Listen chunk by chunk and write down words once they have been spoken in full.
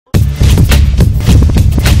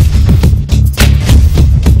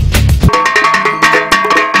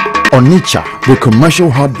Onitsha, the commercial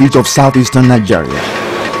heartbeat of southeastern Nigeria.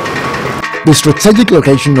 The strategic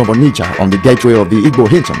location of Onitsha on the gateway of the Igbo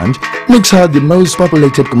hinterland makes her the most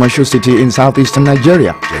populated commercial city in southeastern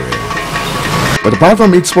Nigeria. But apart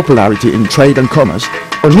from its popularity in trade and commerce,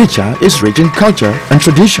 Onitsha is rich in culture and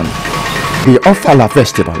tradition. The Ofala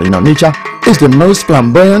Festival in Onitsha is the most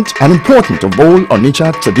flamboyant and important of all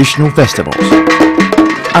Onitsha traditional festivals.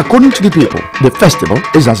 According to the people, the festival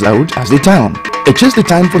is as old as the town. It is the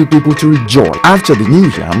time for the people to rejoice after the new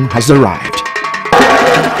yam has arrived.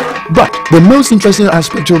 But the most interesting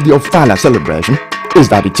aspect of the Ofala celebration is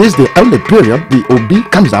that it is the only period the Obi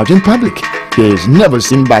comes out in public. He is never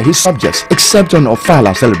seen by his subjects except on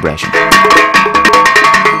Ofala celebration.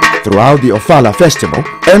 Throughout the Ofala Festival,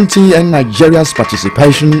 MTN Nigeria's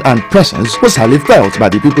participation and presence was highly felt by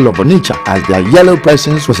the people of Onitsha as their yellow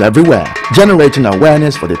presence was everywhere, generating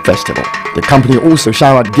awareness for the festival. The company also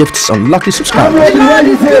showered gifts on lucky subscribers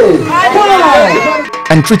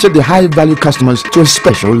and treated the high-value customers to a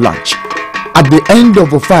special lunch. At the end of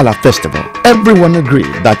Ofala Festival, everyone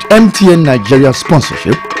agreed that MTN Nigeria's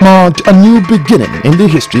sponsorship marked a new beginning in the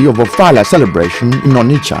history of Ofala celebration in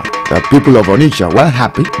Onitsha. The people of Onitsha were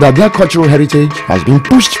happy that their cultural heritage has been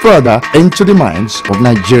pushed further into the minds of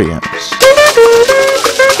Nigerians.